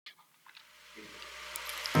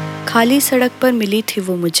खाली सड़क पर मिली थी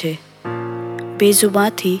वो मुझे, बेजुबां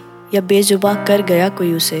थी या बेजुबां कर गया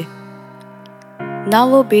कोई उसे। ना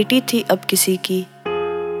वो बेटी थी अब किसी की,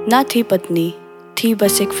 ना थी पत्नी, थी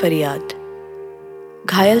बस एक फरियाद।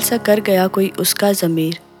 घायल सा कर गया कोई उसका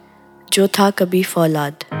ज़मीर, जो था कभी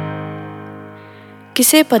फौलाद।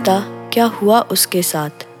 किसे पता क्या हुआ उसके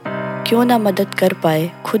साथ, क्यों ना मदद कर पाए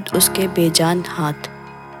खुद उसके बेजान हाथ।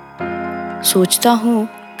 सोचता हूँ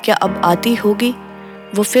क्या अब आती होगी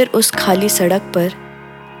वो फिर उस खाली सड़क पर,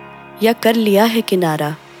 या कर लिया है किनारा,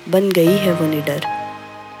 बन गई है वो निडर।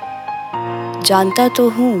 जानता तो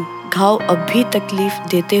हूँ घाव अब भी तकलीफ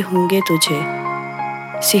देते होंगे तुझे,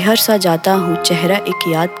 सिहर सा जाता हूँ चेहरा एक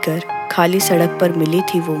याद कर, खाली सड़क पर मिली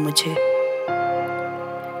थी वो मुझे।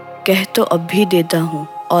 कह तो अब भी देता हूँ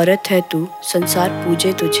औरत है तू, संसार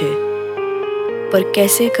पूजे तुझे, पर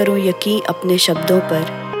कैसे करूँ यकीन अपने शब्दों पर,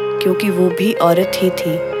 क्योंकि वो भी औरत ही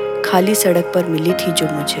थी, खाली सड़क पर मिली थी जो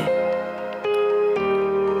मुझे।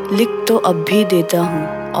 लिख तो अब भी देता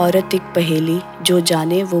हूँ औरत एक पहेली, जो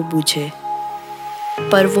जाने वो बूझे,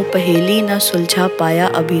 पर वो पहेली ना सुलझा पाया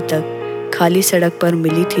अभी तक, खाली सड़क पर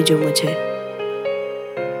मिली थी जो मुझे।